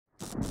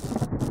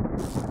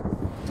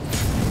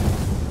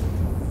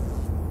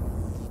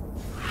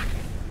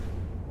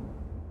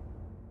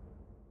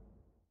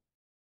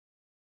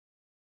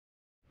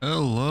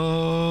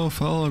Hello,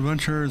 fellow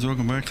adventurers.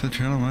 Welcome back to the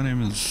channel. My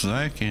name is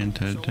Zach, and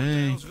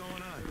today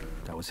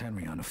that was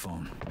Henry on the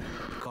phone.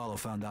 Carlo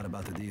found out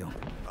about the deal.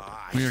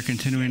 we are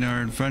continuing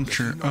our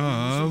adventure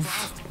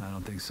of I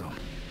don't think so.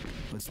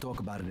 Let's talk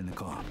about it in the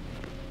car.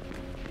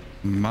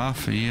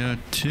 Mafia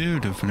II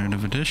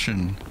Definitive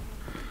Edition.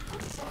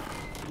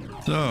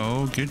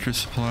 So, get your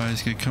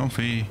supplies, get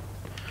comfy.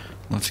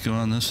 Let's go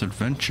on this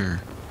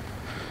adventure.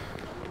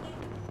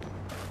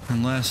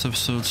 In last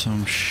episode,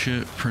 some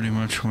shit pretty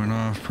much went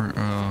off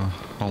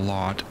a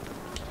lot.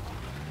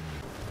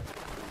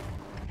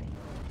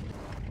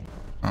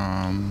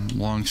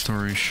 Long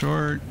story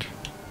short,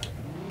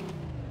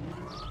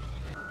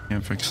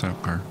 can't fix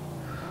that car.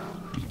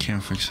 You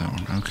can't fix that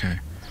one. Okay.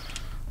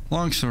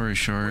 Long story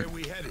short, Where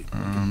we headed?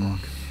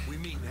 We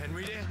meeting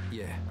Henry there?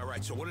 Yeah. All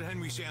right. So what did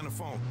Henry say on the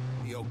phone?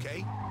 He okay?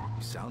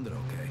 You sounded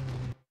okay.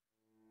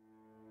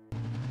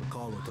 But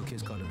Carlo took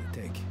his car to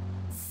the take.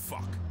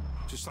 Fuck.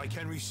 Just like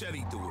Henry said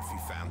he'd do if he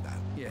found out.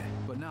 Yeah,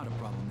 but now the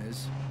problem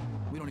is,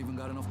 we don't even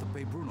got enough to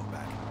pay Bruno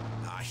back.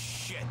 Ah,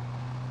 shit.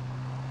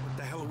 What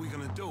the hell are we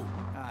gonna do?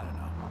 I don't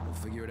know. We'll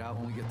figure it out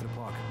when we get to the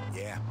park.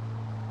 Yeah.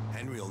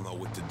 Henry'll know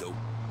what to do.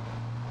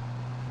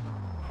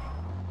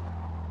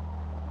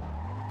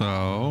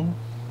 so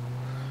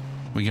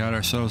we got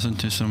ourselves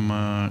into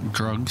some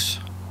drugs,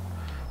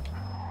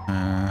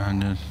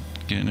 and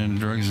getting into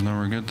drugs is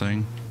never a good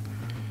thing.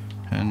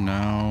 And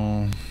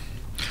now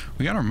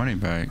we got our money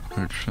back,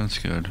 which that's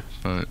good.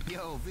 But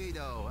Yo,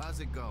 Vito, how's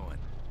it going?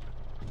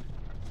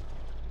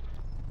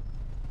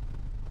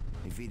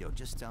 Hey, Vito,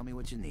 just tell me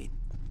what you need.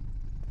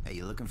 Hey,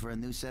 you looking for a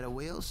new set of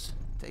wheels?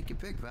 Take your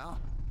pick, pal.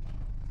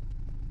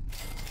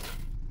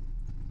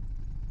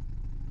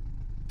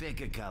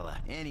 Pick a color,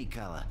 any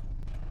color.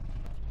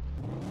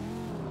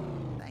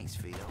 Thanks,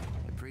 Vito.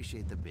 I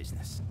appreciate the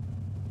business.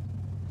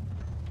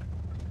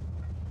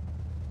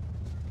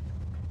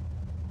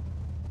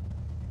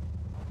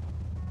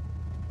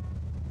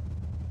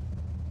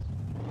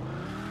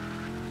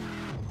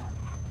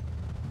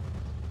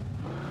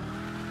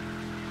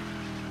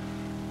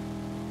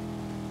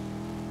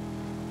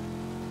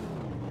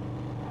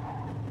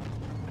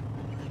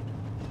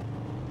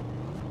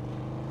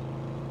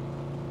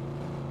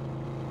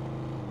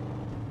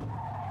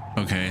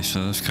 okay,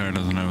 so this car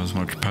doesn't have as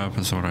much pep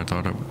as what I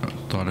thought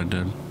it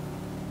did.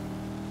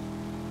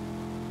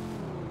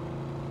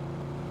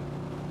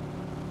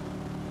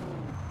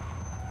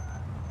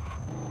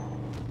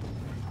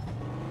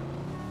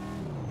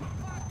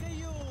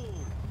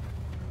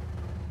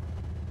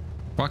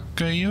 Fuck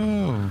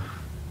you!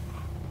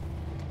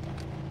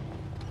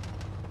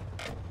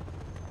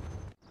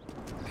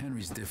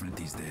 Henry's different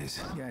these days.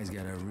 Guy's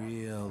got a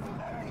real...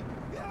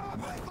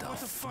 What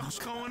the fuck's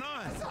going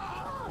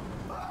on?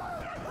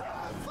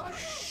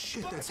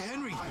 Shit, that's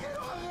Henry.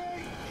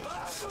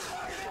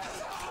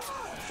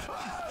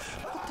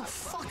 What the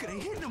fuck are they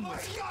hitting him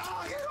with?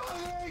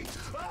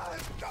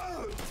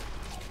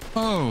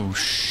 Oh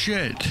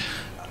shit!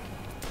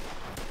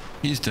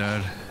 He's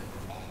dead.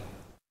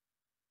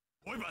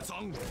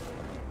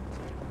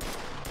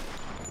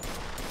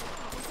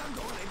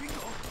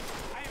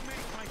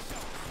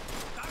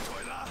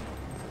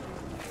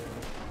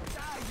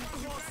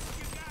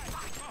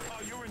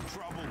 You're in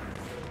trouble.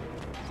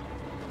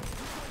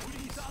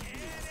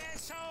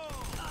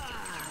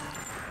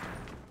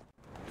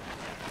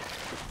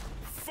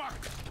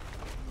 Fuck!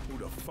 Who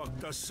the fuck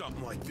does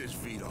something like this,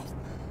 Vito?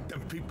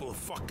 Them people are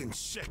fucking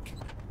sick.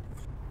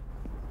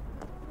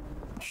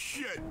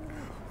 Shit!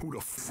 Who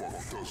the fuck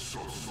does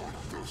something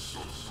like this?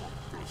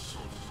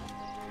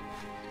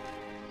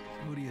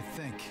 Who do you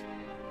think?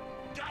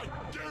 God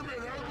damn it,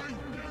 Henry!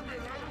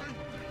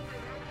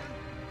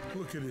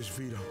 Look at this,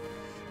 Vito.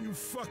 You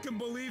fucking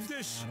believe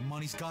this? The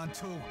money's gone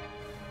too.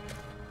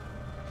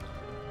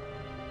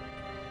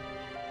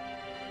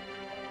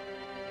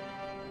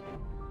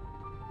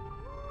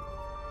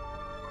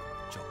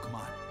 Joe, come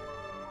on.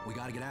 We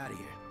gotta get out of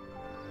here.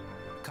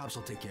 Cops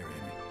will take care of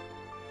Henry.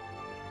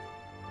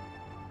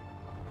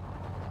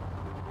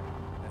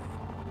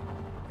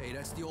 Hey,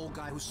 that's the old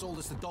guy who sold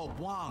us the dope,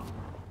 Wong.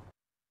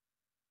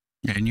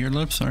 And your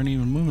lips aren't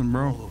even moving,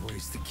 bro. All the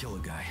ways to kill a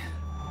guy.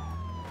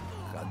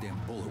 Goddamn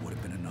bullet would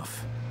have been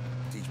enough.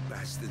 These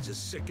bastards are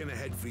sick in the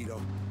head,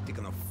 Vito. They're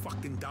gonna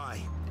fucking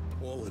die.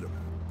 All of them.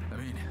 I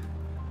mean,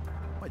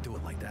 why do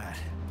it like that?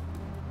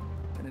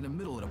 And in the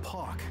middle of the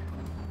park.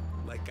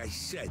 Like I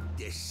said,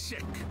 they're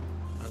sick.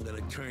 I'm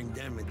gonna turn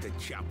them into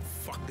chopped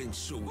fucking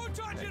suey. Who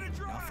taught you to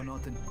drive? Not for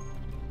nothing.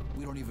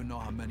 We don't even know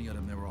how many of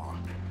them there are.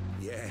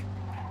 Yeah,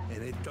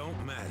 and it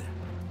don't matter.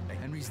 Hey,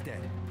 Henry's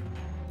dead.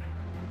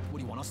 What,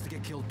 do you want us to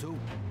get killed too?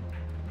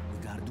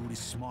 We gotta do this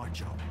smart,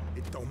 Joe.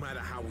 It don't matter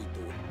how we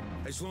do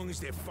it. As long as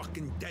they're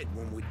fucking dead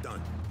when we're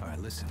done. All right,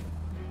 listen.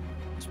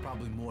 There's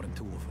probably more than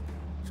two of them.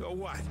 So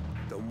what?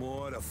 The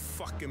more the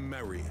fucking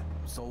merrier.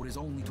 So there's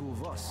only two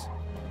of us.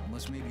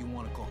 Unless maybe you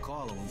want to call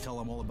Carlo and tell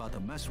him all about the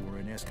mess we're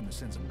in and ask him to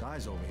send some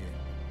guys over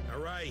here.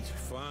 All right,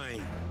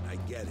 fine. I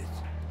get it.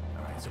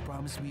 All right, so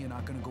promise me you're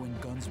not gonna go in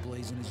guns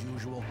blazing as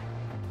usual.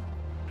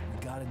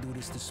 We gotta do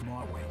this the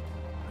smart way,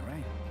 all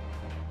right?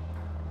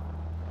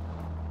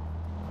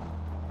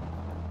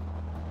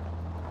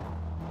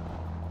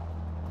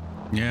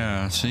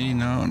 Yeah, see,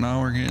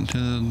 now we're getting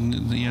to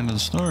the end of the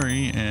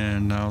story,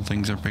 and now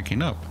things are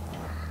picking up.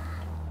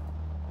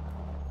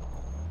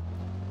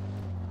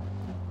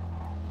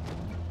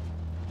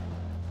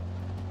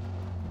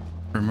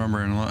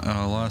 Remember in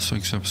last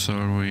week's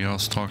episode, we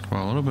also talked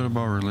about a little bit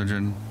about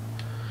religion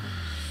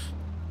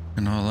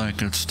and all that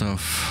good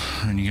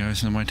stuff, and you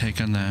guys know my take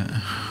on that.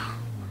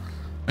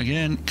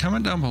 Again,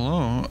 comment down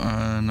below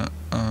on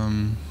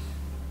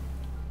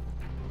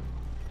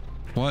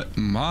what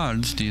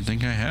mods do you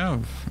think I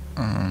have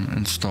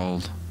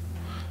installed.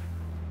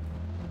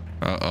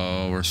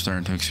 Uh-oh, we're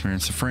starting to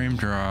experience the frame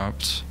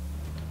drops.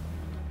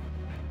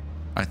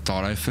 I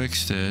thought I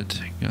fixed it.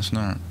 Guess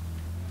not.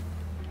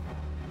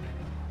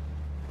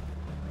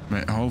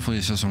 But hopefully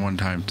it's just a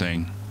one-time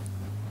thing.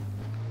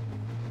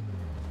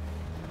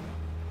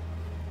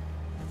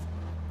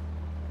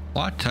 A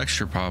lot of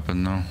texture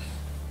popping though.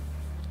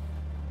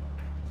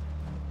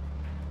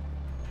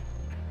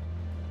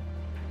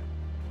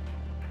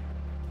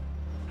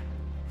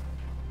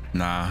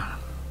 Nah.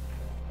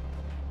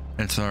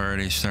 It's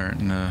already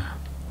starting to...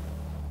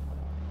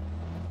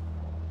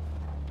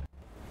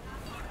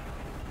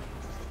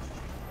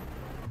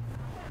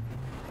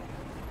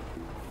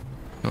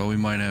 Well, we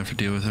might have to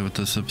deal with it with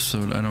this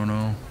episode. I don't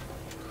know.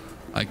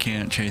 I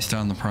can't chase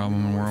down the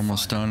problem, and we're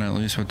almost done, at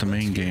least with the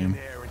main game.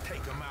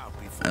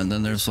 And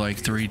then there's like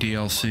 3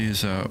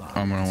 DLCs that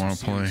I'm gonna want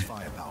to play.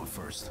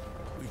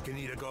 We can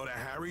either go to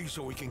Harry's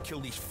or we can kill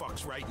these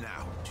fucks right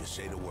now. Just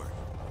say the word.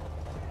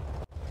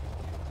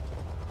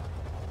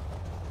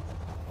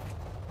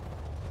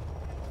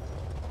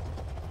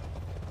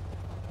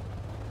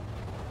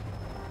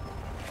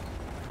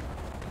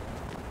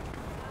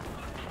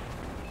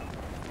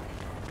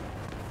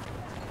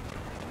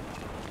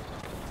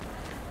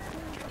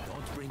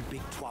 Don't bring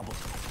big trouble.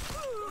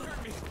 Don't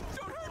hurt me!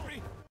 Don't hurt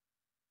me!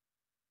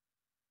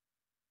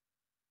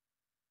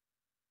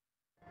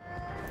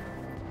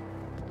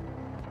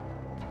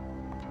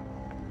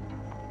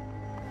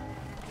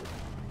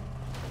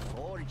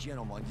 Sorry,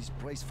 gentlemen, this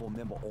place for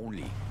member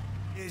only.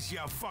 Here's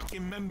your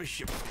fucking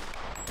membership.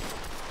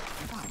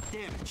 God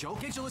damn it, Joe.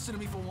 Can't you listen to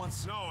me for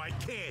once? No, I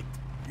can't.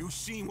 You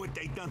seen what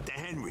they done to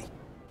Henry.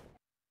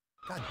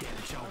 God damn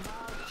it, Joe.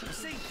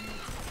 See?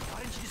 Why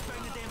didn't you just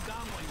bang the damn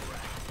gong while you were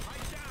at it?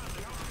 Pipe down,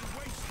 they don't be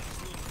waste these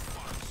little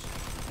fucks.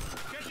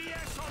 Get the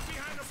asshole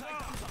behind the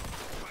bar.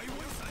 Why you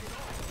inside?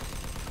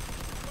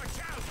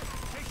 Watch out!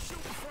 They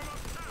shooting from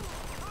up top.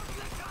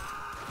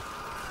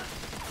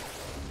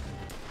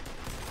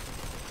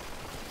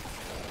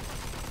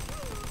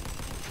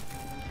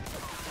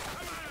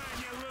 Come on,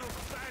 you little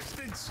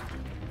bastards!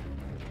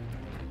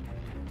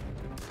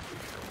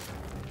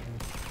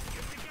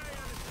 Get the guy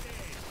on the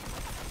stairs.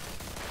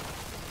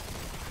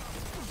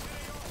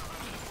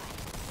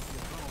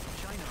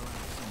 China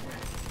around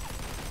somewhere.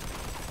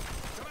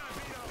 Come on,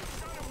 Vito.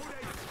 Show them who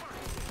they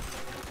fucked.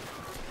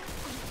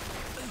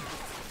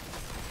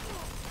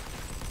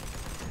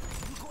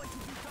 You going to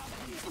be top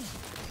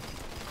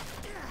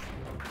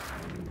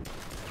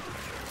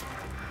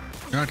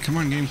God, come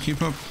on, game,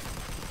 keep up.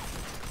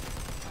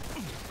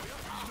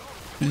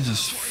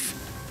 Jesus.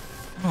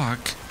 Fuck.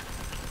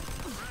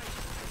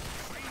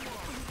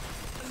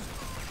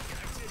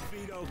 That's it,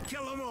 Vito.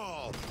 Kill them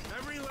all.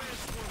 Every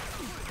last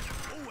one.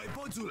 Oh, wait,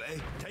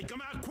 Bozule. Take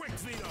them out quick,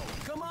 Vito.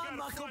 Come We on, gotta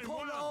Marco find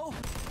Polo! one.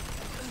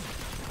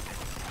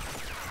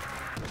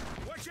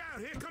 Watch out.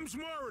 Here comes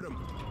more of them.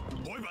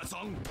 Boy,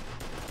 Basong.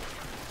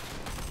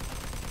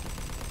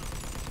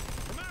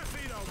 Come on,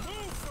 Vito.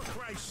 Move, for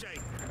Christ's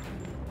sake.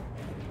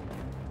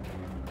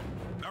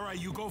 All right,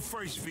 you go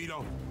first,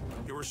 Vito.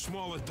 You're a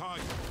smaller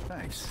target.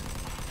 Thanks.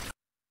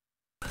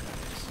 Hey,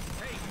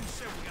 you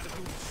said we gotta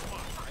do it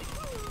smart, right?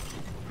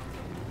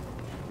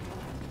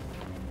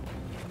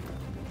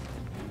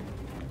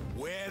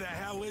 Where the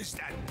hell is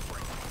that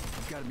prick?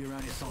 He's gotta be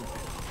around here somewhere.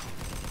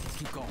 Let's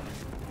keep going.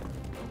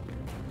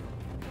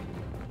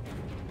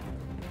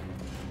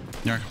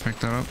 Yeah, I can pick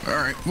that up.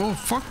 Alright, well,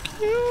 fuck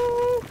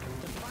you.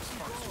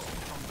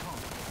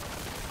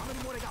 How many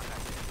more they got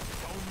back there?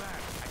 Don't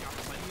matter. I got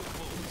plenty of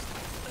bullets.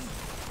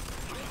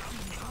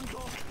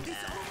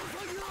 It's over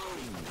for you!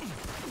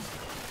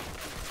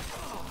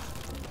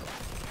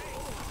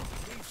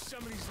 Leave some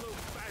of these little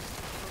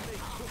bastards for me.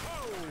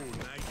 Oh,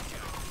 nice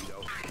job, Vito.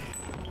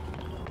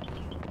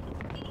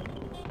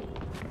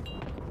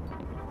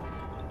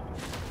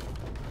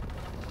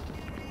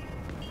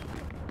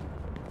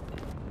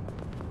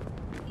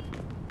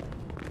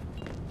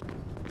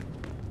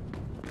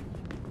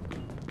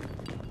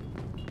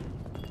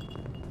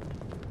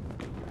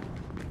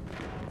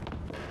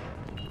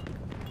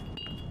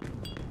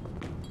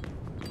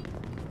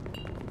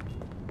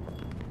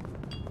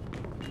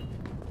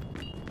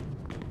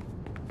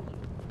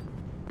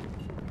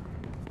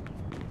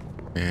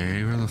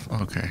 Hey, where the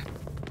okay.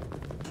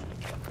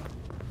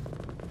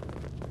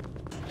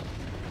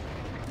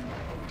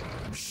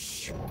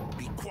 Shh.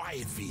 Be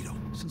quiet, Vito.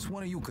 Since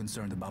when are you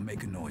concerned about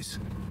making noise?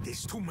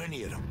 There's too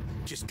many of them.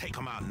 Just take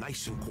them out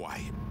nice and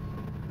quiet.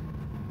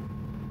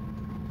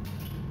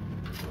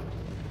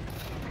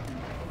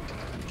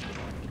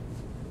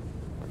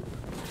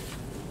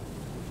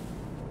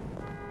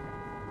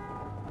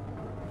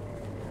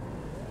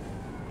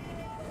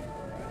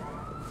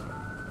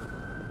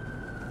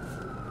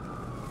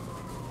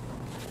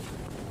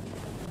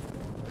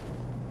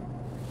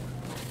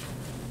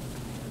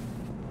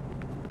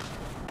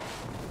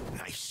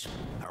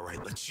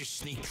 just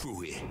sneak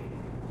through here.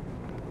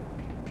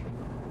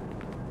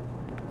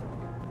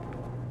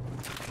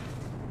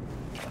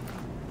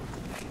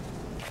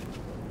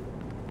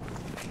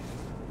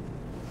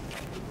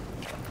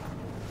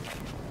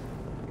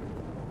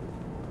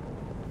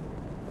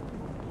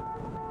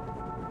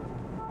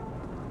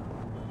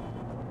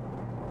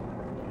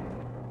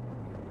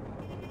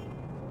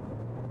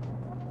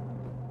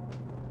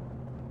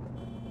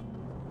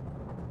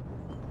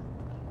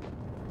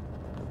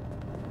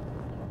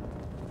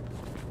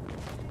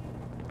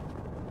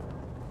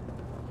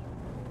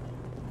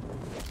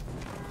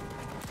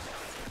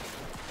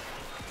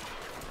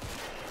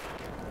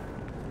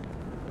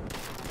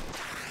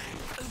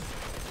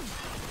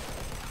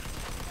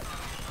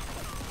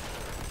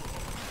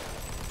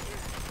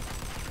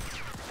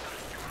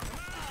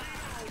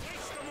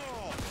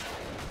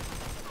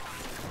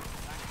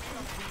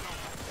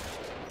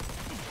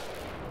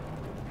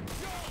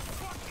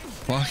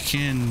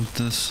 Fucking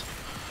this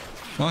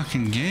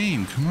fucking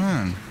game, come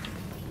on.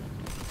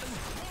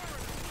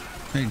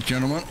 Hey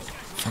gentlemen,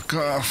 fuck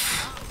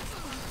off.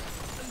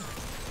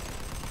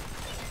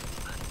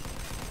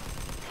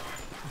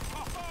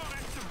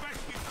 Alright,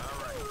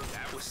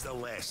 that was the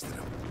last of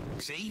them.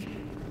 See?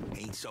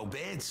 Ain't so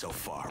bad so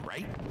far,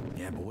 right?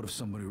 Yeah, but what if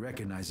somebody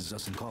recognizes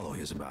us and Carlo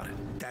hears about it?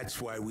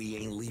 That's why we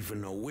ain't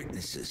leaving no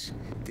witnesses.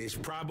 There's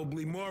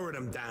probably more of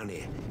them down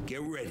there.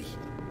 Get ready.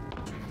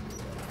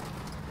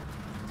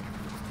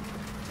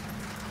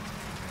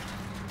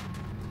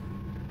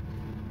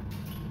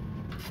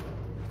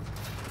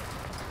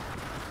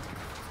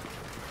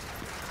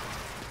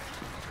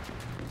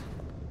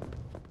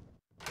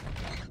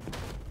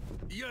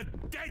 You're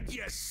dead,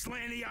 you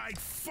slanty-eyed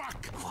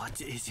fuck!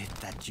 What is it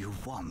that you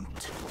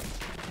want?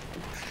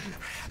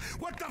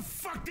 What the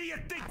fuck do you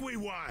think we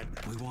want?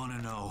 We want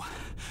to know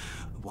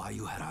why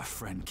you had our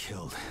friend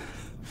killed.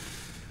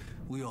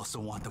 We also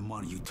want the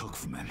money you took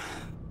from him.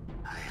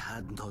 I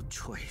had no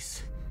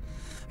choice.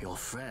 Your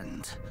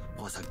friend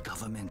was a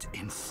government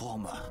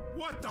informer.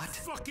 What the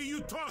fuck are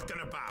you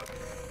talking about?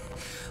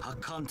 A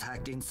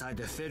contact inside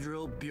the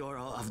Federal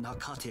Bureau of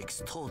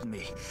Narcotics told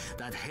me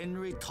that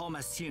Henry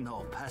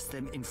Tomasino passed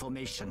them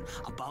information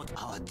about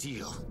our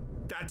deal.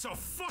 That's a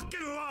fucking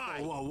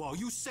lie! Whoa, whoa,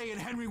 you saying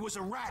Henry was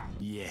a rat?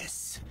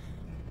 Yes,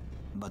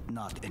 but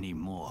not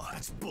anymore.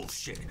 That's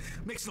bullshit.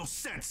 Makes no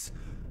sense.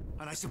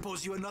 And I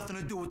suppose you had nothing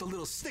to do with the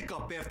little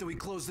stick-up after we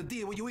closed the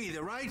deal with you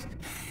either, right?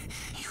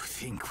 You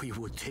think we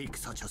would take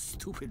such a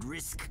stupid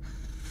risk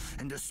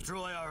and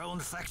destroy our own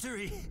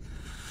factory?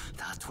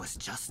 That was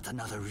just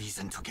another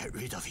reason to get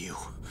rid of you.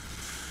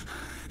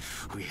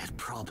 We had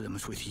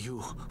problems with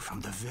you from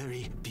the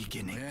very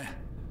beginning. Yeah?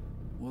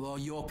 Well, all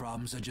your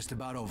problems are just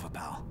about over,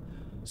 pal.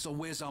 So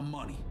where's our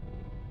money?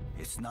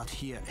 It's not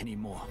here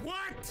anymore.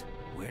 What?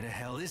 Where the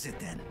hell is it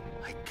then?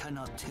 I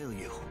cannot tell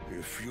you.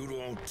 If you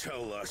don't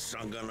tell us,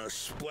 I'm gonna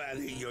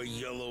splatter your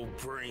yellow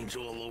brains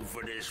all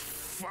over this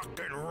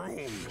fucking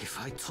room. If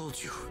I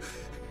told you,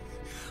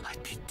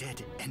 I'd be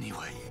dead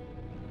anyway.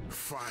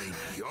 Fine,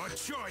 your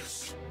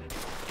choice.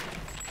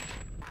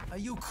 Are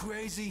you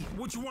crazy?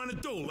 What you wanna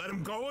do, let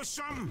him go or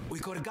something? We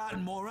could have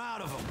gotten more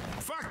out of him.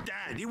 Fuck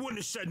that, he wouldn't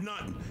have said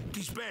nothing.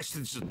 These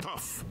bastards are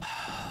tough.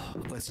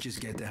 Let's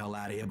just get the hell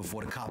out of here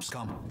before the cops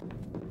come.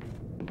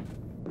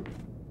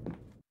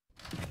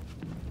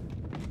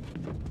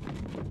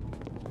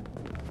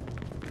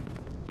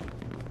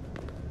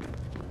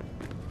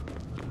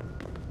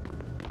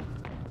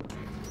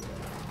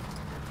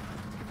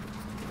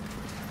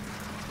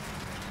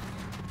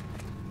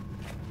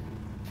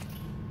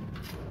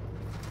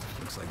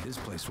 Looks like this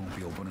place won't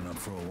be opening up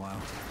for a while.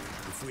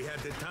 If we had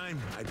the time,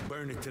 I'd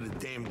burn it to the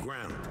damn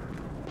ground.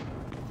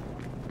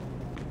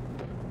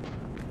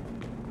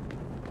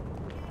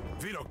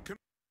 Vito, come.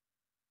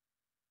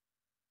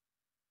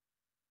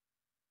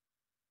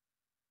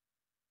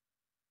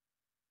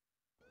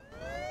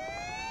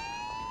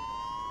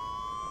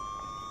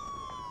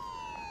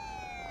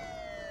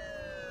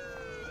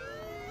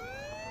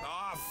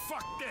 Ah,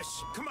 fuck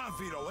this. Come on,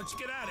 Vito, let's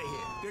get out of here.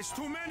 There's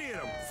too many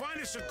of them.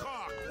 Find us a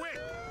car, quick.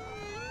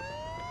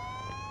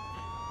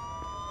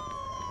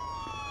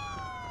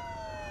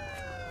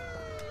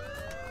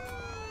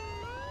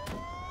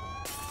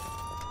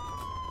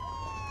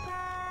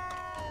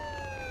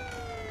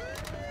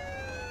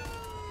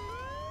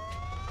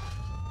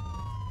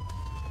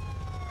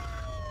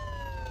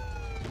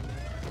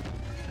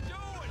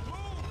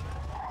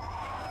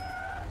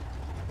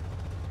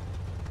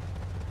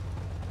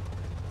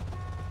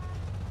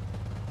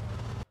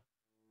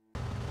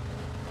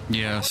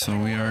 Yeah, so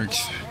we are.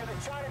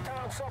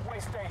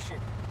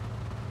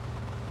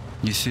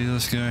 You see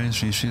this,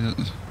 guys? You see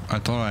that? I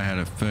thought I had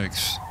it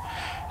fixed.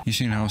 You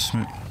seen how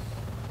smooth?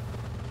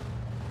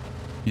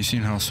 You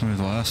seen how smooth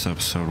the last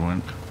episode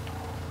went?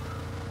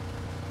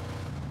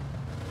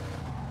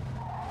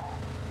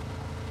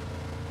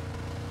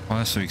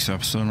 Last week's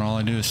episode, and all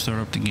I do is start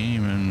up the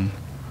game and,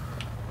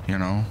 you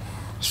know,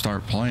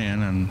 start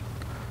playing, and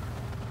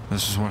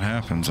this is what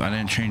happens. I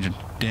didn't change a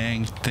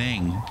dang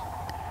thing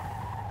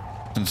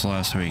since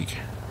last week.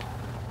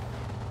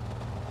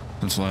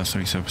 since last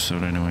week's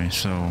episode anyway,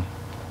 so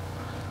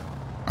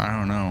I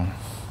don't know.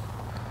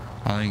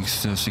 I think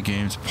it's just the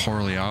game's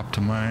poorly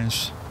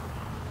optimized,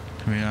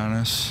 to be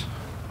honest.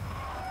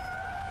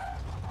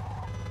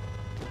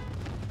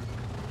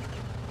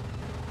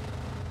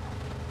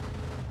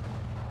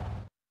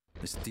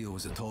 This deal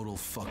was a total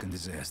fucking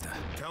disaster.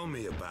 Tell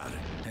me about it.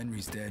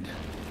 Henry's dead.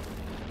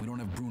 We don't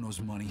have Bruno's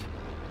money.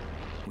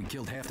 We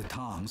killed half the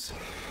Tongs.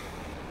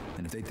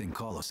 And if they think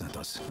Carlo sent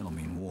us, it'll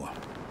mean war.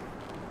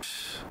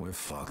 We're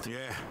fucked.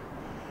 Yeah.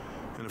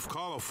 And if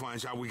Carlo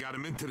finds out we got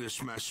him into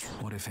this mess...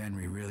 What if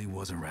Henry really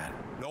was a rat?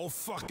 No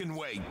fucking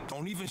way.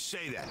 Don't even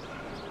say that.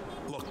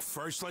 Look,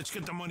 first let's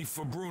get the money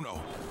for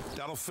Bruno.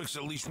 That'll fix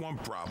at least one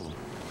problem.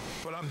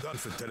 But I'm done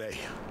for today.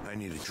 I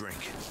need a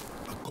drink.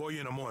 I'll call you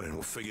in the morning.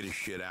 We'll figure this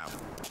shit out.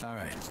 All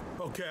right.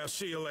 Okay, I'll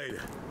see you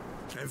later.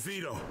 And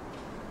Vito,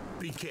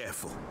 be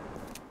careful.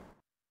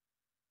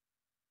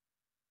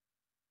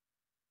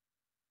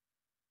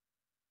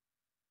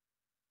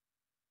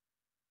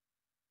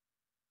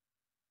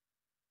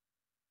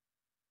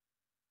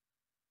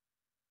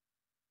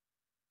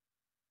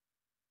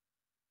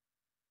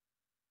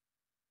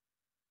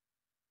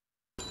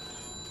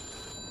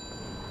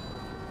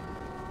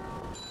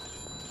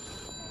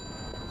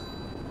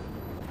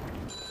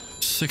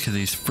 Sick of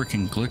these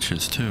freaking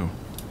glitches too.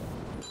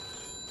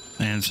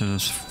 Answer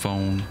this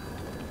phone.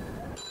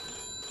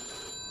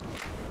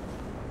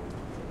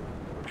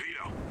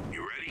 Vito,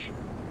 you ready?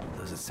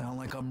 Does it sound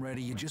like I'm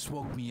ready? You just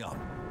woke me up.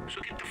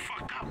 So get the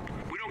fuck up.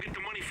 We don't get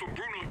the money for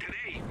Bruno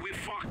today. We're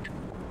fucked.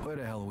 Where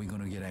the hell are we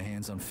gonna get our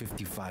hands on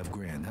 55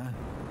 grand, huh?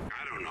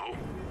 I don't know.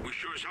 We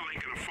sure as hell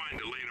ain't gonna find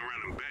it laying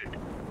around in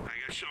bed.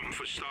 I got something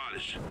for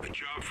starters. A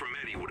job from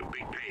Eddie with a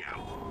big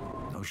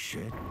payout. No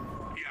shit.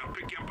 Yeah, I'll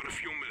pick you up in a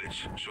few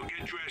minutes. So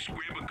get dressed,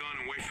 grab a gun,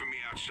 and wait for me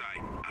outside.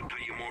 I'll tell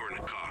you more in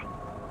the car.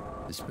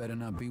 This better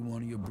not be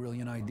one of your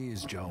brilliant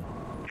ideas, Joe.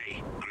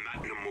 Hey, I'm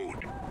not in the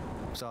mood.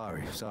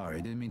 Sorry.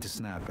 Didn't mean to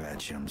snap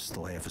at you. I'm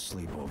still half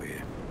asleep over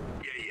here.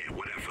 Yeah,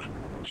 whatever.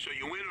 So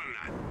you in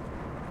or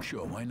not?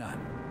 Sure, why not?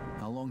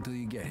 How long till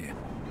you get here?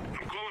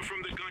 I'm calling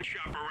from the gun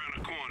shop around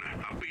the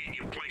corner. I'll be at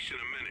your place in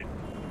a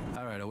minute.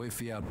 All right, I'll wait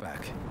for you out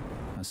back.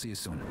 I'll see you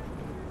soon.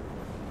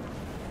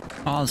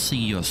 I'll see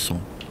you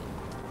soon.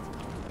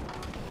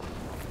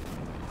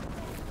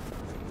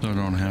 I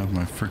don't have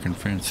my freaking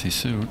fancy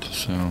suit,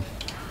 so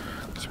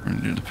we're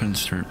gonna do the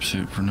pinstripe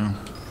suit for now.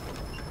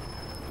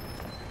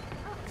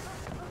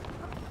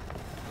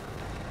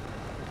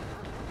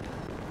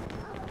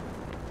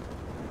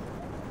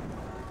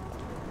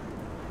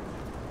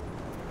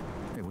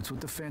 Hey, what's with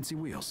the fancy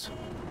wheels?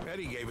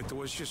 Eddie gave it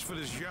to us just for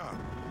this job.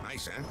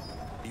 Nice, huh?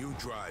 You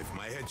drive.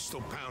 My head's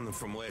still pounding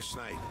from last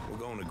night. We're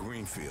going to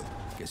Greenfield.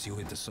 Guess you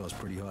hit the sauce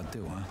pretty hard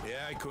too, huh?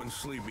 Yeah, I couldn't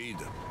sleep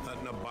either.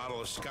 Nothing a bottle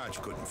of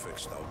scotch couldn't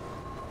fix, though.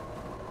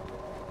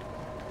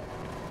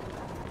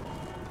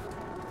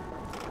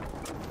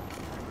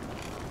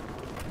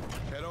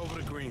 Head over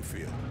to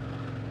Greenfield.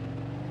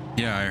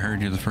 Yeah, I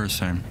heard you the first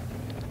time.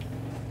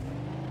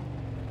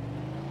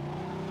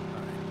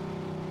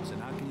 So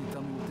now can you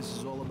tell me what this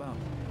is all about?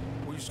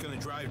 We're just gonna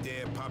drive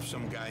there, pop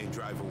some guy, and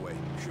drive away.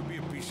 Should be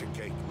a piece of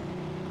cake.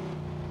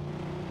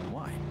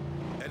 Why?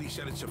 Eddie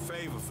said it's a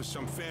favor for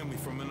some family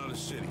from another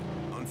city.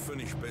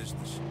 Unfinished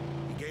business.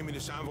 He gave me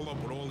this envelope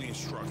with all the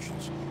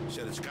instructions.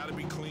 Said it's gotta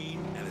be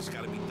clean, and it's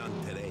gotta be done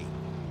today.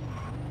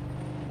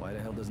 Why the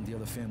hell doesn't the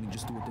other family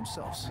just do it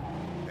themselves?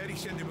 Eddie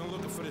said they've been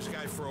looking for this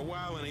guy for a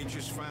while, and they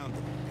just found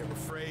him. They're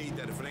afraid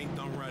that if it ain't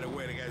done right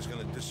away, the guy's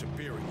gonna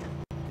disappear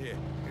again. Here,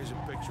 here's a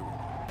picture of him.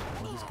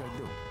 What does this guy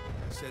do?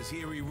 Says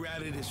here he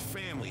ratted his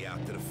family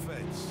out to the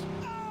feds.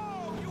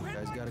 The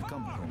guy's got it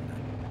coming from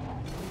then.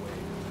 Wait.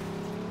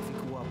 If he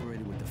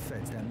cooperated with the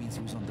feds, that means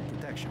he was under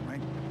protection,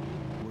 right?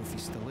 What if he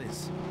still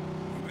is?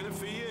 Even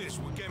if he is,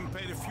 we're getting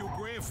paid a few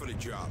grand for the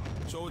job.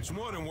 So it's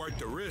more than worth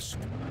the risk.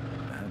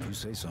 Have you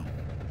say so?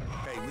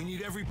 Hey, we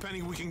need every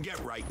penny we can get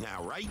right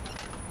now, right?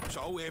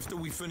 So after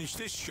we finish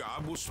this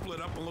job, we'll split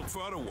up and look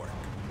for other work.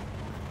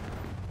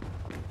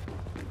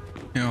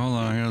 Yeah, hold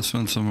on, I gotta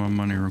spend some of my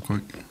money real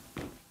quick.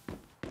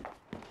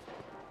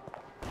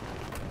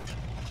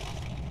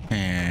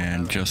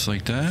 And just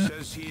like that. It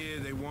says here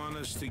they want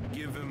us to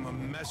give him a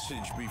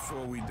message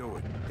before we do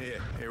it.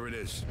 Here it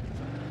is.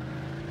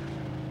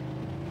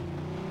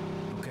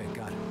 Okay,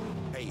 got it.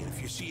 Hey, and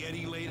if you see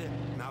Eddie later,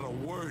 not a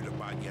word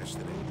about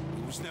yesterday.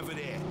 He was never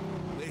there.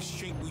 Last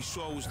chink we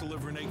saw was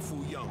delivering egg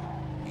foo young.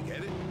 You get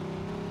it?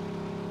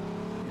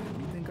 Yeah,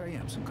 you think I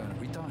am? Some kind of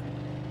retard?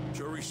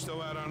 Jury's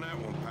still out on that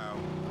one, pal.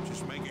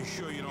 Just making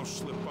sure you don't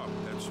slip up,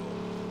 that's all.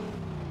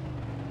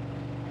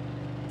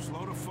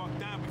 Slow the fuck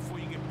down before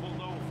you get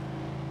pulled over.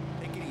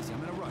 Take it easy,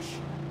 I'm in a rush.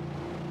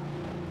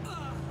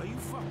 Are you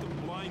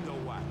fucking blind or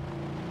what?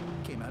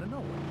 Came out of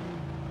nowhere.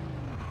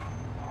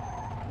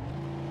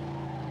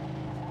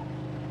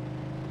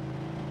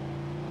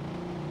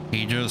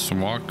 He just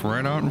walked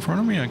right out in front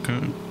of me. I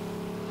couldn't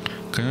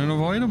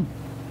avoid him.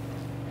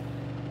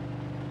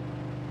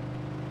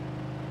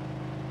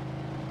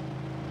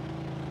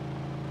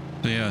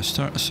 So yeah,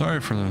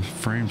 sorry for the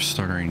frame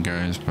stuttering,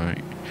 guys, but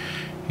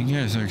You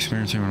guys are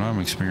experiencing what I'm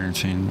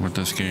experiencing with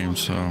this game,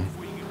 so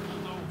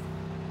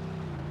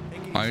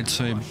I'd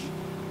say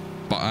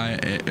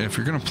if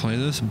you're gonna play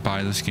this,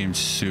 buy this game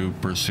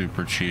super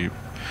cheap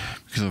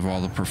because of all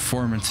the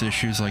performance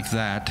issues like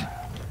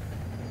that.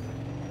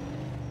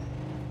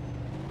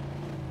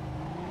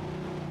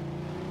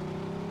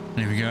 And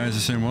if you guys are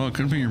saying, well, it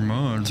could be your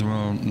mods,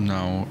 well,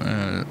 no.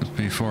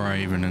 Before I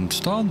even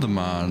installed the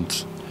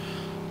mods,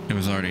 it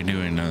was already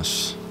doing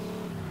this.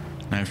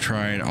 And I've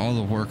tried all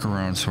the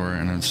workarounds for it,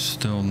 and it's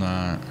still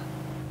not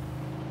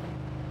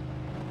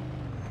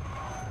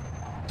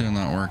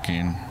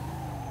working.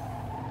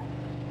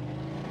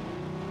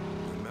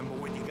 Remember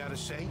what you gotta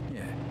say?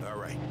 Yeah. All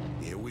right,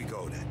 here we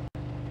go then.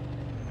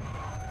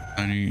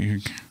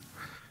 And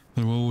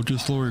well, we'll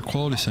just lower your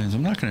quality settings.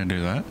 I'm not gonna do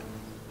that.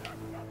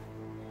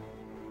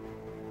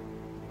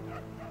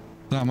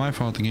 It's not my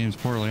fault the game's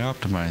poorly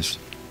optimized.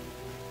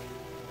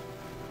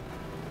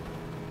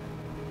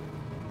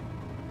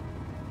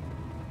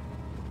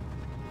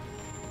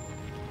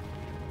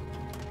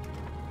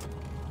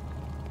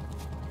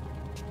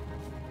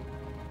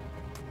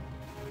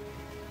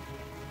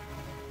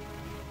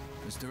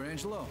 Mr.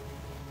 Angelo,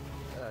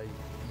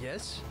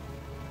 Yes?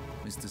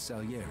 Mr.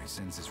 Salieri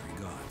sends his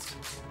regards.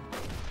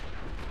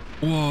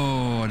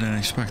 Whoa, I didn't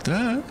expect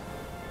that.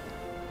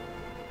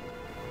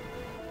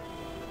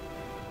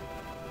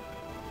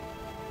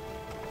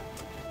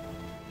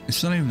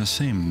 It's not even the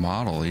same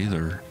model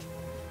either.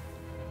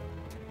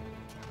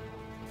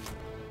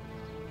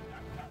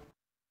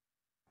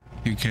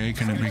 UK,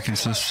 can it be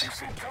consistent?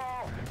 So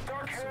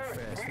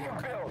fast.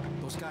 Look,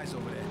 those guys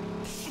over there.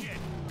 Shit,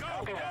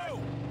 go!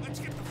 Let's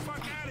get the fuck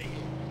out of here.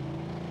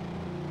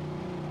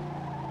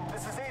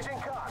 This is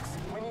Agent Cox.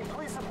 We need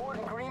police support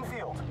in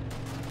Greenfield.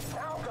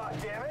 Now,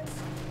 goddammit!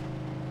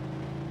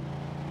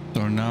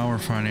 So now we're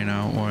finding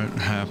out what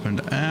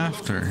happened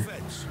after.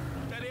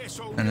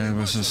 And it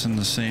was just in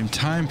the same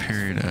time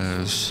period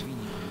as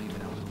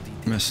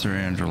Mr.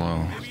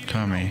 Angelo.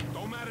 Tommy.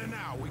 Don't matter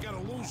now, we gotta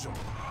lose him.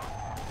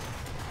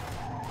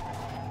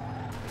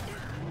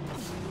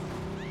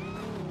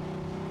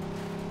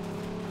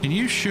 Can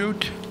you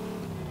shoot?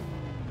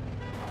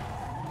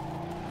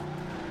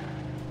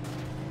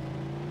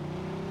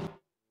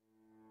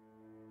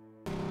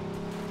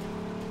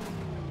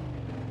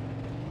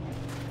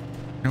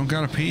 You don't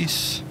got a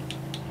piece?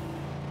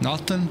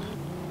 Nothing?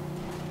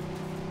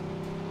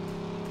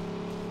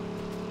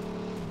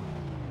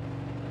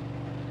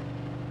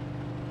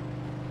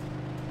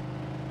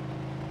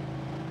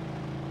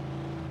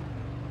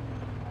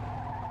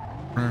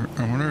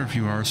 I wonder if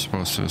you are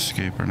supposed to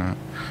escape or not.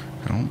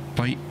 Don't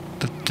bite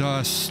the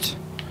dust.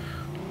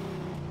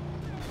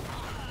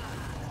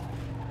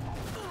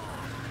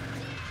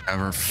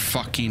 Never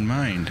fucking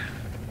mind.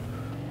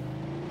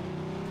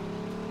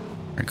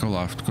 Alright, go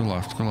left, go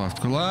left, go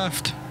left, go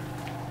left.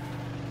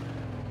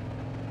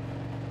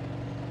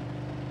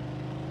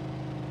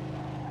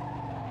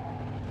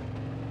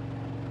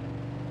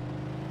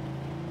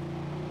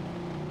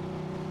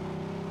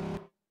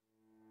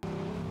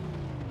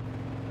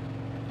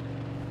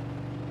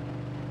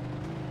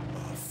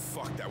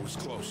 Fuck, that was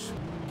close.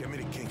 Get me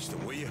to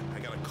Kingston, will you? I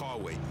got a car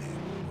waiting there.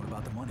 What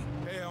about the money?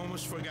 Hey, I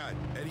almost forgot.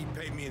 Eddie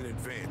paid me in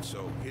advance,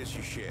 so here's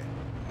your share.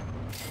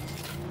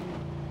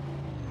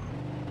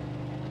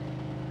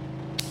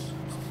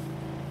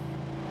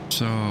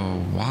 So,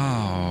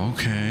 wow,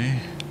 okay.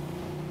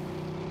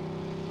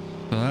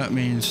 So that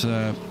means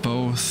that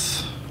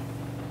both...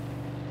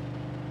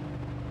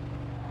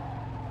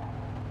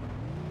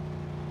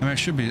 I mean, I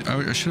should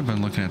have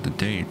been looking at the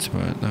dates,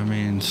 but that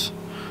means...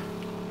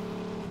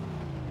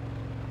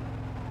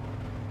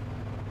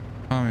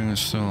 Tommy was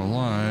still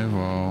alive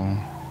while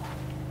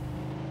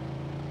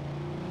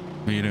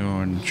Vito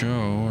and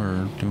Joe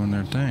are doing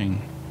their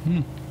thing.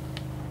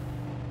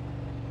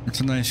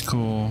 It's a nice,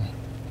 cool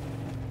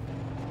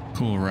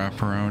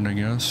wraparound, I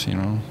guess, you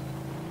know.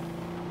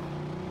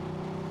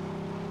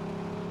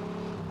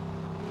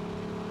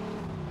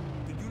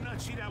 Did you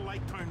not see that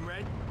light turn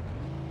red?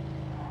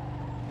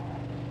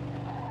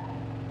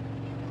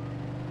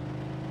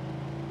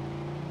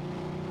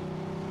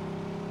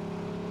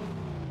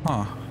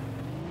 Huh.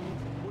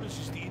 What is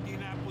this, the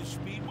Indianapolis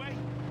Speedway?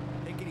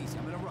 Take it easy.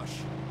 I'm in a rush.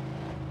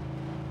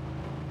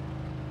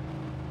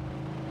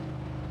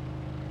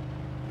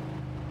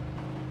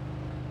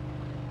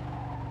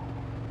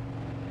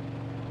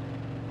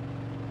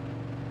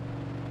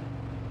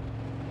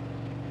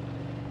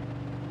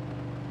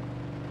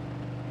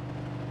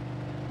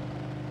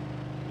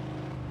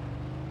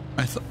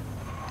 I thought...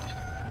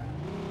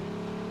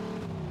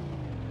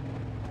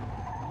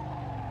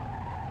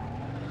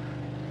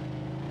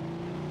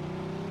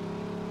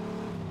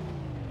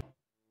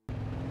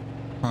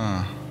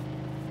 Huh.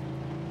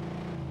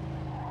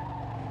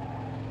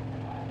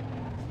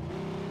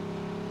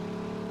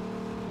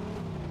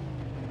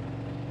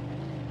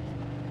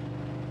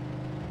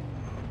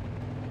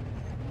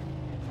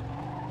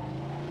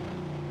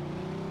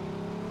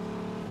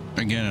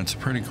 Again, it's a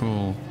pretty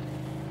cool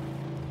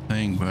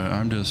thing, but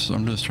I'm just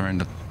trying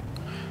to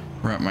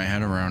wrap my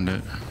head around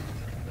it.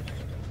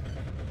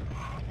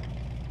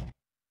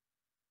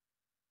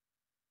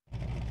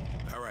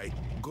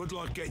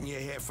 luck getting your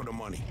half of the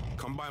money.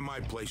 Come by my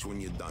place when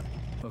you're done.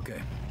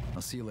 Okay,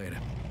 I'll see you later.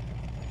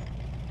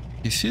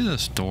 You see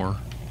this door?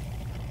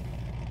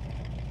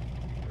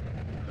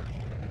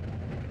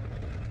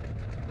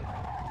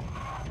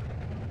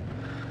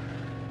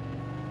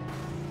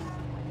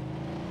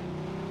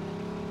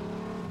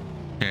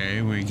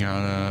 Okay, we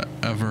got a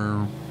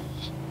ever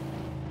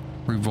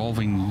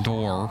revolving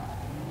door.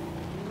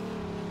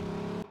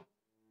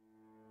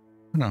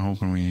 I'm not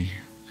hoping we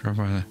drive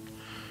by that.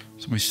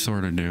 So we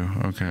sort of do.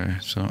 Okay,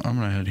 so I'm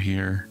gonna head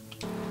here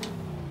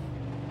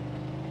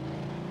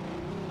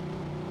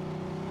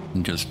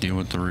and just deal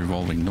with the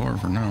revolving door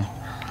for now.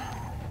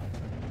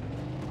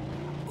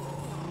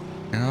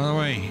 Get out of the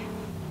way.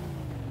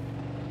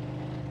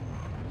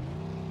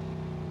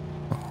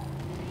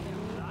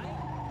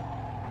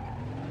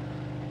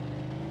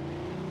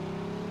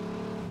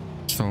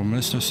 So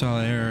Mr.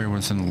 Salieri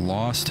was in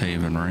Lost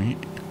Haven, right?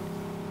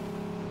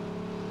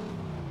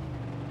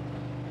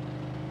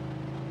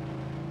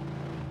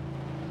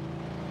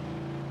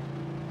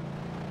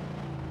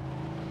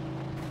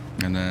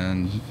 And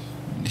then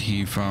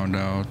he found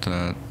out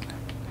that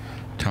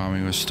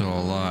Tommy was still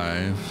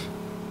alive.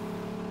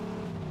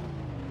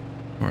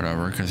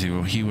 Whatever, because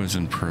he was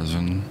in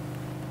prison.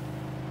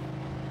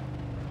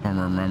 If I'm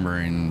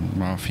remembering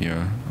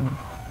Mafia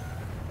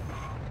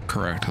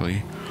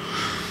correctly.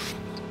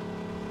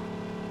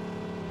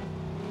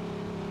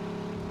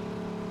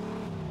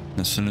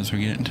 As soon as we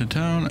get into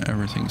town,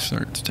 everything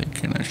starts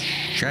taking a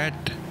shit.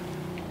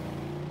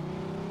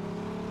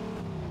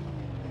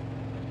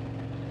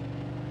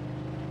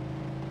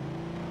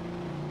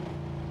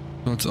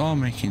 So it's all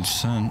making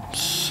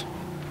sense.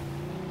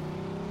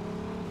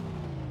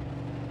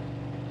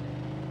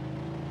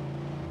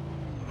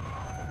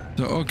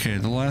 So okay,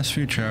 the last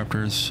few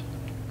chapters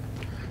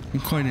I'm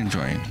quite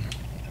enjoying.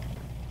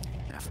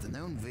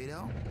 Afternoon,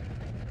 Vito.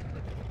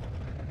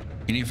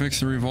 Can you fix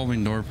the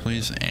revolving door,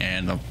 please?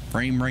 And the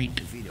frame rate.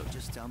 Vito,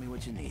 just tell me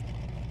what you need.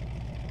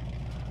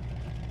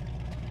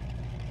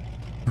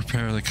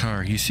 Repair the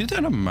car. You see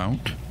that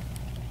amount?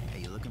 Hey,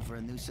 you looking for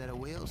a new set of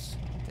wheels?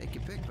 Take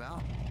your pick,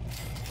 pal.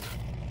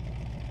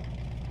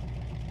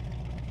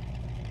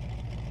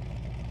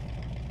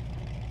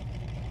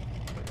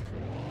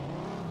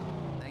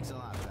 Thanks a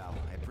lot, pal.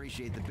 I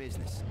appreciate the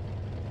business.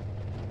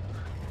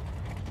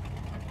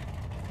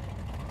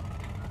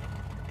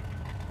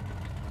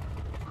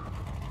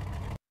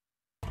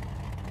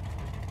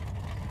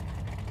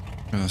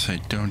 I was gonna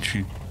say, don't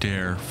you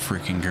dare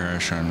freaking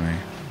crash on me.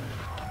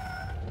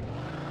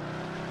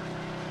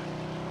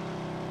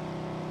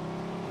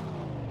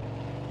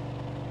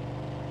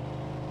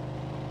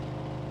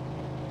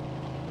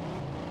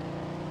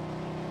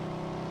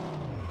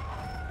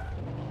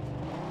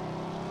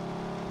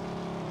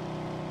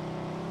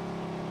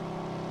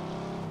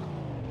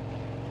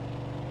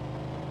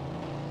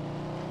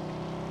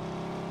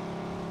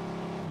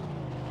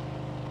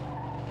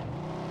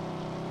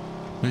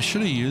 They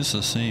should have used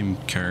the same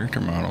character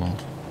model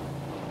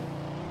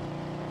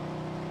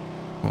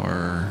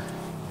for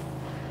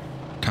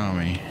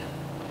Tommy.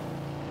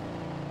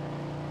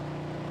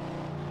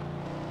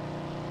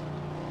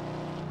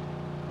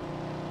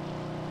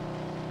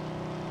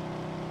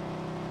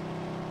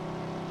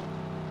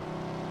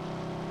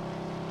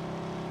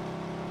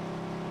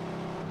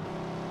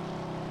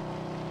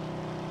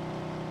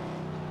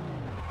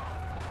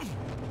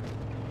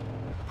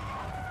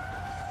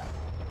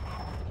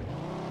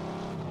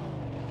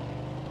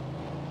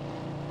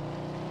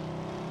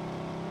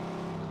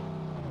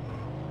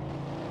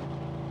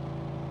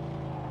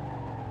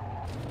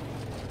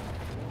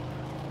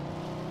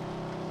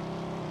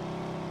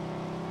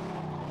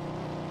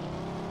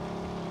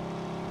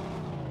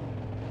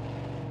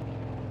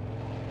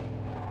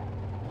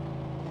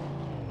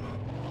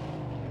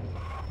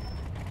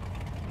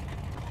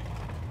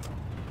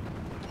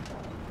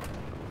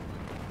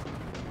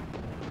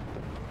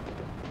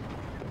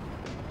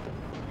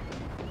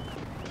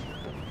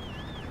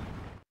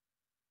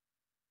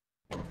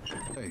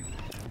 Hey.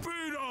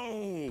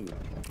 Vito!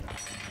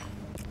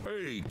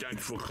 Hey,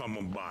 thanks for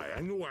coming by. I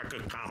knew I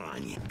could count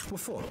on you.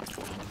 What for?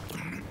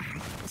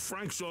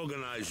 Frank's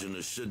organizing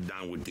a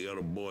sit-down with the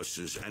other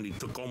bosses, and he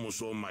took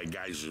almost all my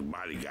guys as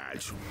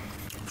bodyguards.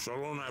 So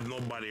I don't have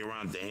nobody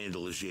around to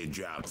handle this here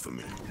job for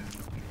me.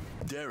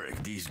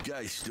 Derek, these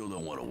guys still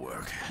don't want to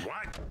work.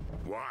 What?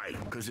 Why?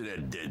 Because of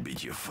that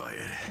deadbeat you fired.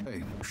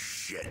 Hey.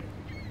 Shit.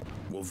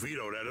 Well,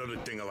 Vito, that other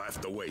thing will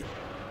have to wait.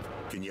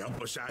 Can you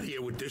help us out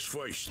here with this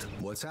first?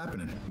 What's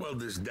happening? Well,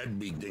 this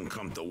deadbeat didn't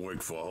come to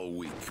work for a whole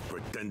week,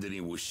 pretending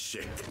he was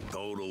sick.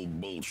 Total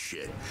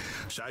bullshit.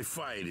 So I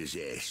fired his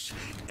ass.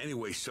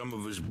 Anyway, some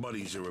of his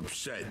buddies are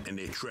upset, and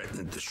they're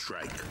threatening to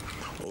strike.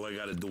 All I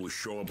gotta do is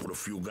show up with a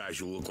few guys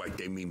who look like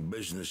they mean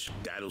business.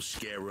 That'll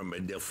scare them,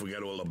 and they'll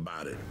forget all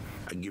about it.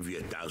 I give you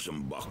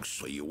 $1,000.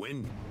 So you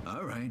in?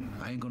 All right.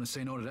 I ain't gonna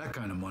say no to that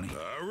kind of money.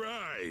 All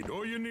right.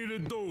 All you need to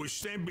do is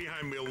stand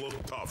behind me and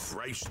look tough,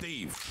 right,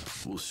 Steve?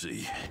 We'll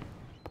see.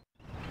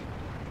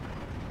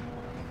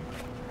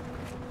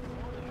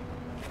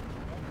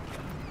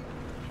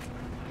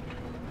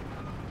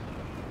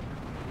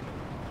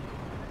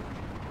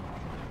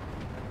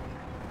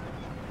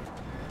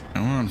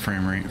 on,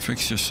 frame rate.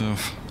 Fix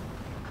yourself.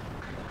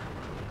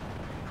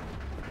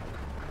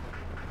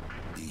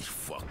 These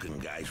fucking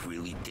guys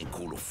really think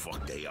who the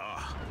fuck they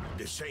are.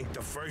 This ain't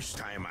the first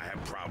time I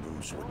had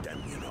problems with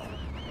them, you know.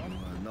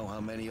 Know how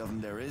many of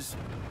them there is?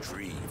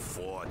 3,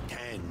 4,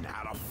 10.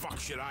 How the fuck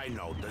should I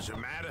know? Does it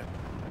matter?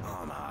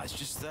 Oh, no, it's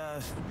just,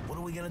 what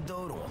are we gonna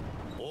do to them?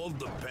 All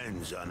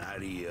depends on how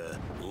the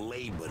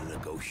labor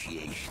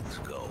negotiations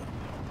go.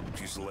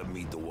 Just let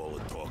me do all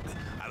the talking.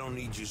 I don't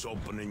need just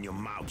opening your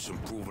mouths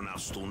and proving how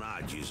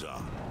stunad yous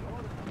are.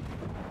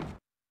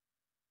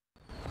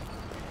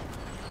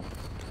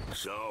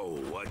 So,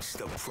 what's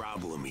the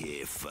problem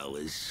here,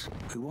 fellas?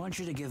 We want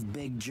you to give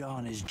Big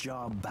John his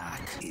job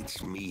back.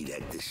 It's me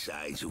that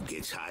decides who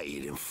gets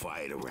hired and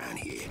fired around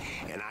here,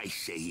 and I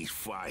say he's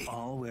fired.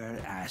 All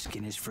we're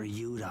asking is for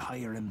you to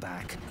hire him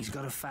back. He's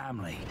got a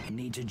family. He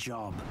needs a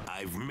job.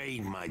 I've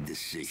made my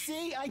decision.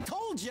 See, I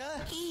told ya!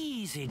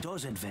 Easy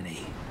does it, Vinny.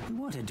 We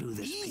want to do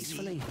this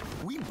peacefully.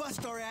 We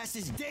bust our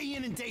asses day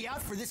in and day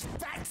out for this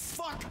fat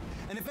fuck!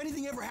 And if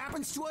anything ever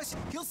happens to us,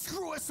 he'll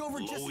screw us over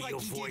just Lower like your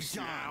he did voice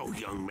John. now,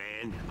 young man.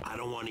 I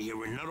don't want to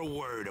hear another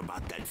word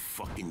about that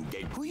fucking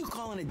dead. Who you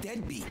calling a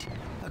deadbeat?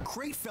 A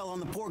crate fell on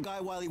the poor guy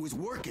while he was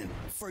working.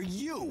 For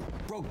you!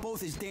 Broke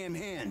both his damn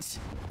hands.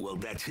 Well,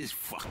 that's his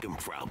fucking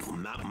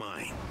problem, not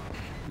mine.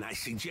 And I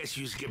suggest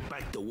you just get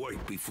back to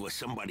work before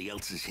somebody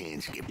else's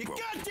hands get You broke.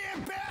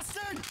 goddamn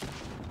bastard!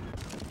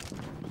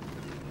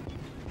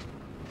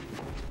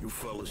 You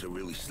fellas are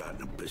really starting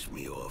to piss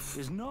me off.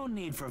 There's no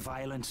need for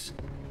violence.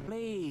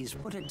 Please,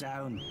 put it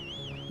down.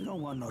 We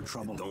don't want no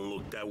trouble. Don't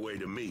look that way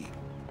to me.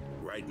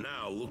 Right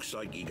now, looks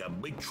like you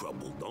got big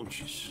trouble, don't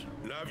you?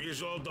 Now, if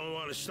you all don't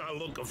want to start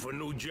looking for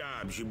new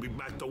jobs, you'll be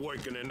back to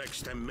work in the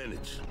next 10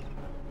 minutes.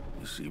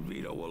 You see,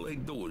 Vito, all they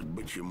do is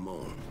bitch and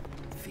moan.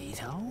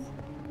 Vito?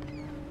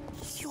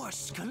 You're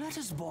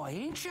Skeletta's boy,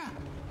 ain't ya?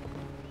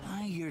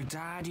 Your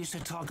dad used to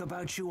talk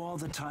about you all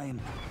the time.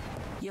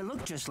 You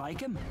look just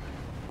like him.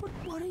 But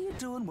what are you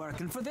doing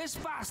working for this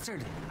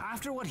bastard?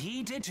 After what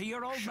he did to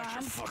your old Shut man?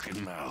 your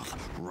fucking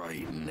mouth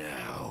right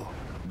now.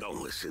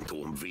 Don't listen to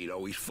him,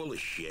 Vito. He's full of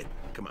shit.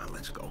 Come on,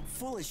 let's go.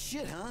 Full of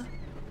shit, huh?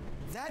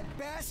 That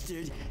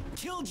bastard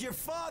killed your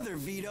father,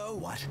 Vito.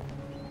 What?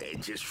 They're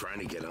just trying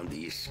to get under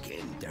your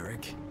skin.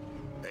 Derek?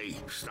 Hey,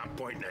 stop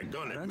pointing that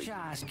gun Why at don't me. you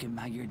ask him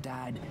how your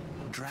dad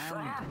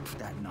drowned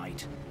that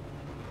night?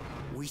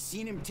 We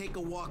seen him take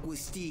a walk with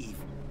Steve.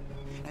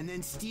 And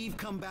then Steve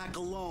come back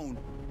alone.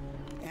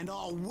 And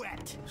all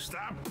wet.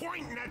 Stop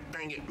pointing that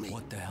thing at me.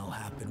 What the hell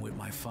happened with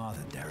my father,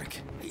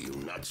 Derek? You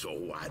nuts or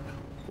what?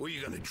 Who are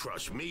you gonna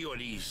trust, me or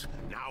these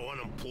now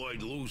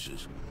unemployed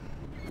losers?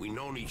 We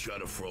known each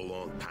other for a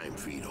long time,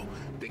 Vito.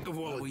 Think of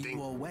all Why were the you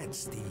things. all wet,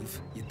 Steve?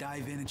 You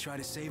dive in and try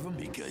to save him?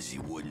 Because he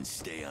wouldn't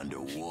stay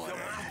underwater. Your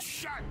mouth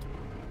shut!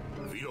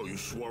 Vito, you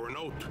swore an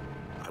oath.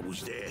 I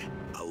was there.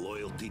 Our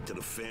loyalty to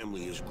the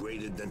family is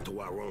greater than to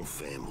our own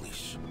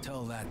families.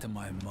 Tell that to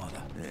my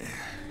mother.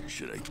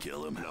 Should I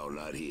kill him? No,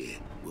 not here.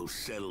 We'll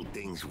settle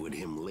things with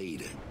him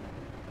later.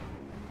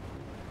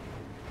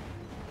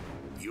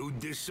 You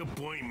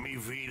disappoint me,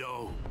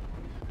 Vito.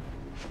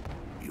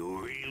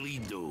 You really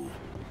do.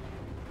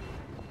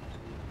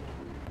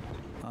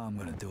 I'm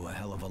gonna do a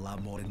hell of a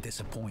lot more than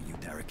disappoint you,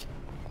 Derek.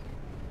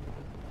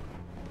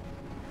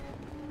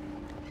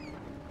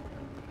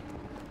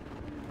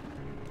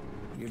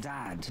 Your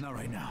dad. Not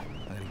right now.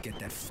 I gotta get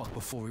that fuck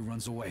before he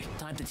runs away.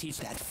 Time to teach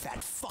that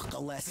fat fuck a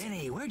lesson.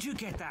 Vinny, where'd you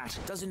get that?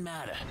 Doesn't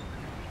matter.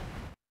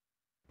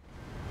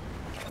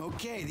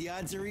 Okay, the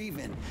odds are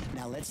even.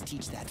 Now let's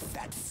teach that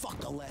fat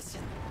fuck a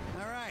lesson.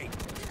 All right,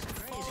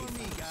 follow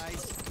me,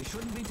 guys. You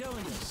shouldn't be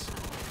doing this.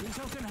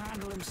 Vito can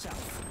handle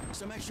himself.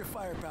 Some extra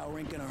firepower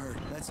ain't gonna hurt.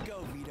 Let's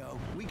go, Vito.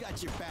 We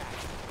got your back.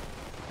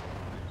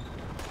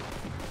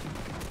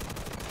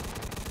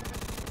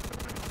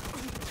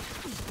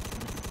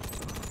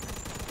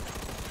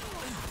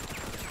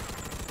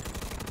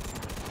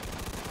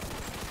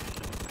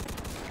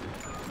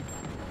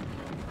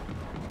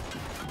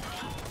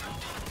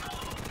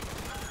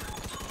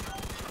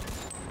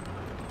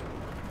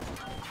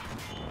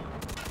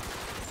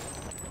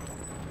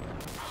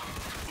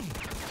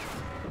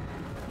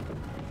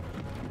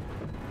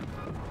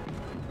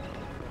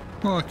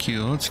 Fuck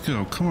you, let's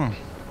go, come on.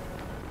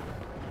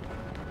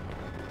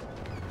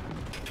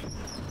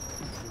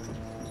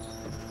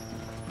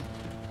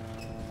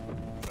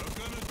 You're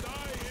gonna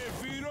die here,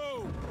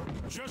 Vito!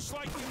 Just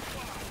like you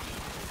thought!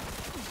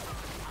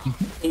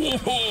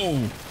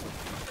 Whoa!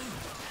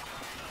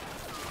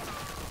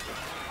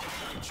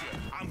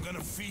 I'm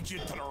gonna feed you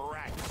to the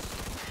rats.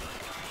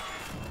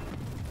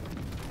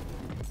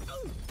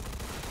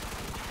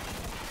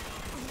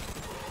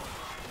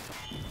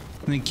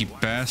 Sneaky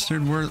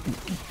bastard, where...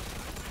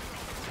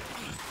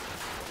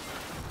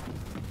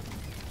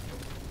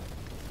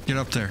 Get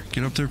up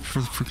there for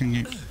the freaking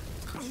game.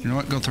 You know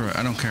what, go through it,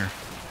 I don't care.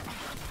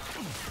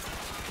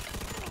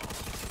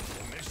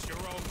 Miss your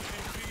old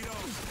man, Vito?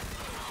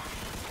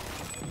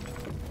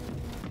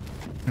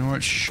 You know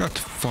what, shut the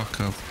fuck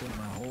up. Spent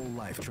my whole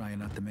life trying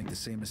not to make the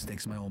same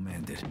mistakes my old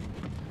man did.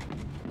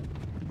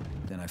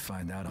 I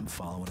find out I'm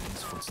following in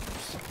his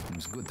footsteps. It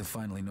was good to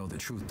finally know the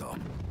truth, though.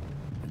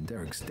 And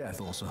Derek's death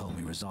also helped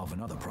me resolve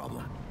another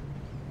problem.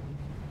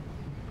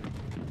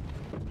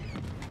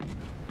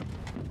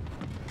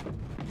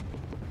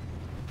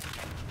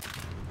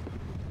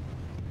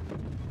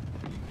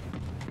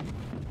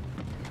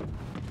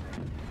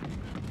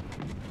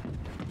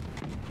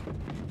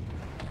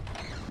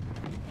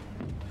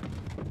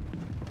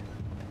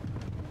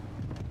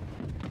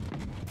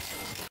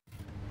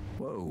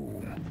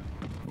 Whoa.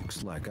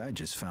 Looks like I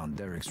just found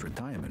Derek's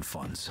retirement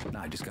funds.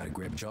 Now I just gotta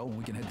grab Joe and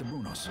we can head to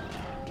Bruno's.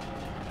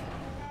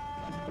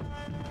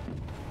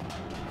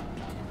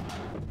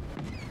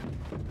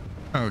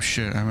 Oh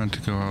shit, I meant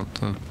to go out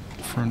the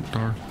front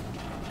door.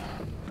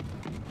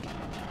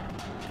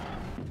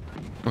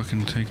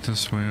 Fucking take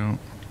this way out.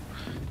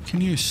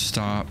 Can you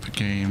stop,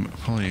 game,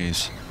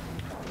 please?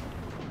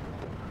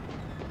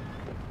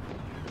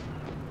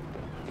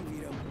 Hey,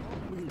 Vito,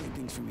 we can take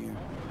things from here.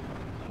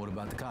 What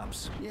about the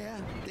cops?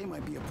 Yeah, they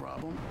might be a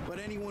problem, but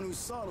anyone who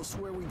saw it will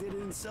swear we did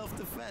it in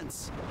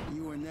self-defense.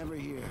 You were never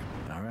here.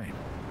 All right.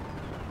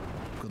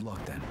 Good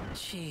luck then.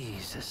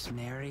 Jesus,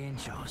 Mary and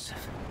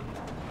Joseph.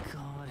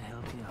 God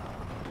help you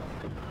all.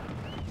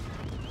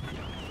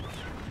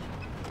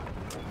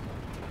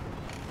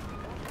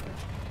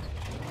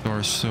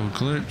 Door's still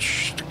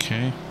glitched,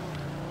 okay.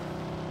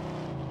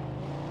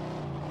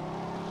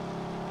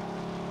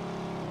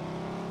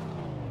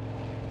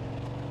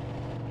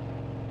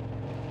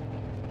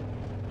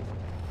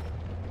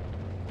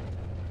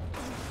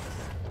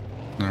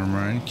 Never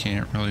mind,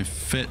 can't really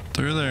fit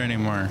through there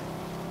anymore.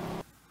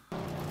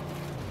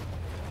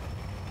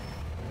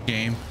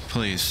 Game,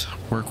 please,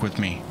 work with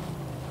me.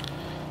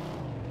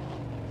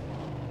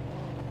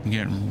 I'm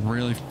getting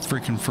really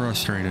freaking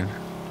frustrated.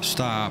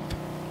 Stop.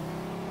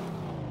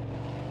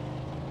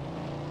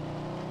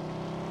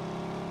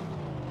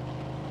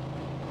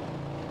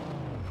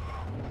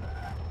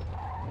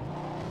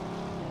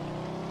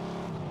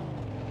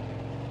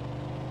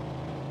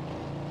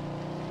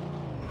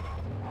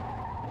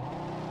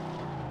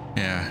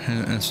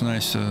 Yeah, it's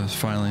nice to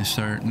finally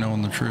start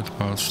knowing the truth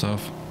about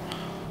stuff.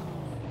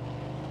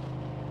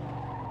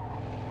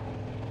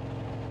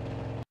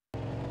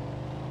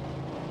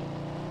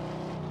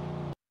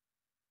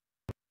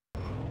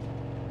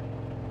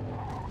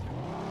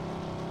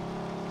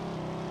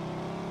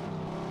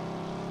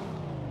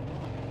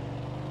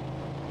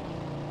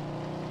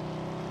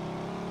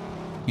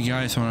 You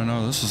guys want to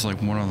know, this is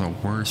like one of the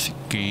worst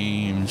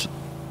games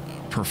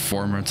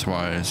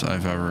performance-wise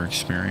I've ever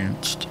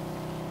experienced.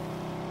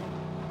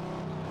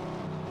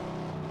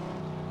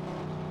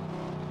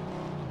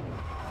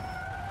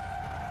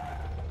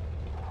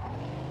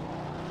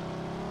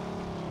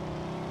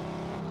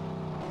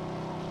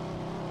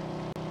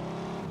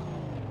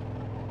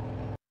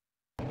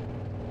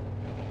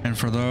 And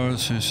for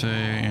those who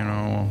say, you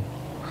know,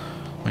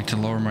 like to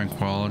lower my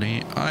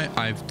quality,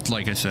 I've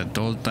like I said,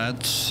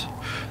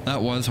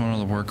 that was one of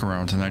the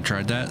workarounds, and I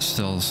tried that.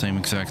 Still the same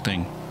exact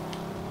thing.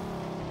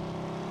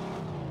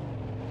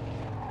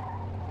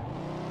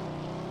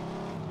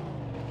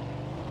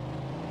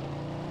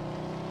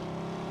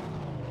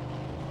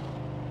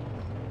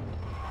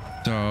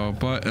 So,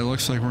 but it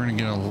looks like we're gonna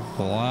get a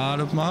lot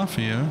of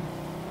Mafia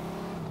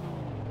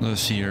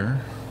this year.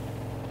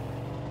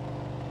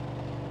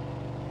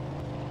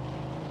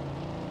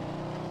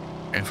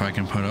 If I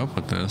can put up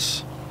with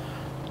this,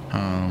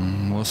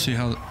 we'll see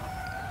how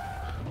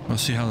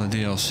the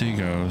DLC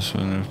goes.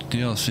 And if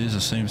DLC is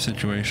the same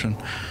situation,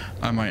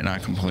 I might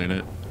not complete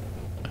it.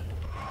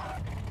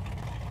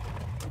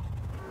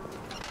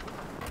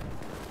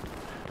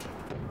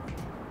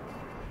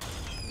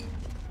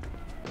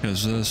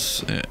 Because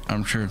this,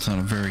 I'm sure it's not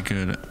a very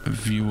good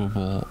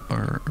viewable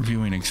or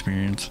viewing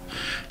experience,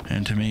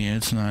 and to me,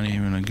 it's not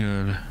even a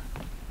good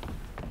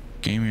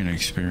gaming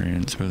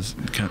experience, because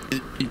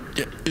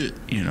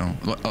you know,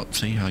 oh,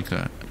 see, like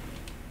that.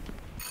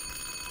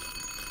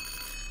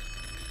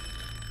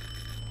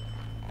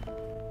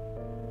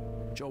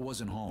 Joe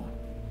wasn't home.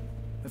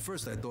 At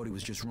first I thought he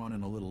was just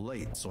running a little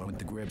late, so I went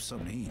to grab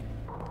something to eat.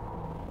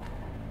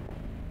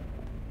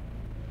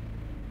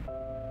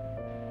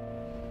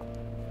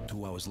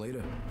 Two hours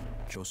later,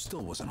 Joe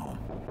still wasn't home.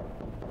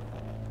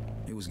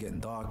 It was getting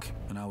dark,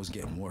 and I was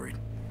getting worried.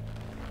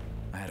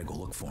 I had to go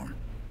look for him.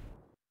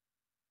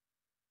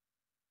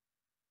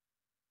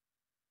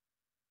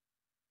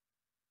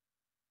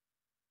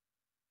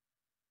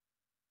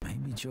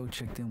 Maybe Joe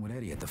checked in with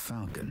Eddie at the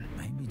fountain.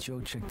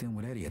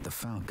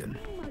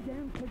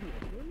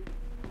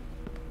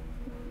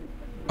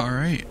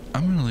 Alright,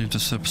 I'm gonna leave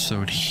this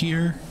episode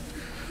here.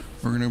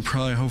 We're gonna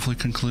probably hopefully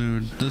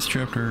conclude this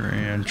chapter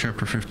and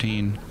chapter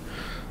 15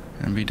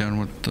 and be done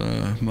with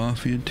the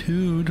Mafia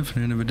II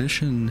Definitive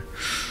Edition,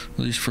 at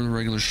least for the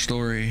regular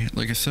story.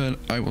 Like I said,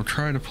 I will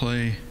try to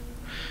play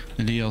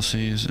the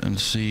DLCs and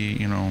see,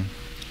 you know,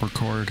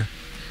 record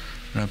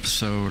an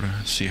episode,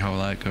 see how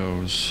that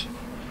goes.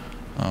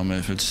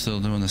 If it's still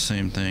doing the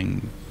same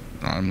thing,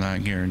 I'm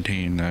not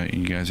guaranteeing that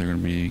you guys are going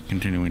to be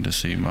continuing to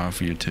see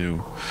Mafia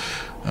 2.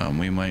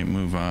 We might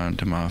move on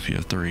to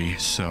Mafia 3.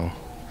 So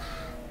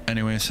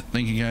anyways,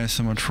 thank you guys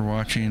so much for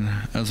watching.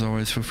 As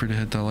always, feel free to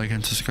hit that like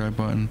and subscribe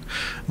button,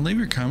 and leave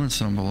your comments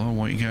down below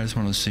what you guys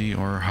want to see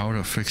or how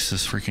to fix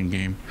this freaking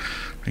game,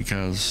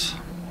 because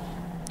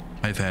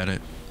I've had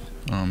it.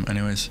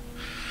 Anyways,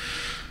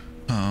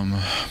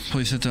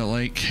 please hit that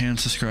like and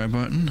subscribe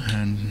button,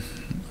 and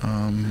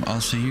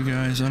I'll see you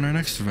guys on our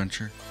next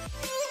adventure.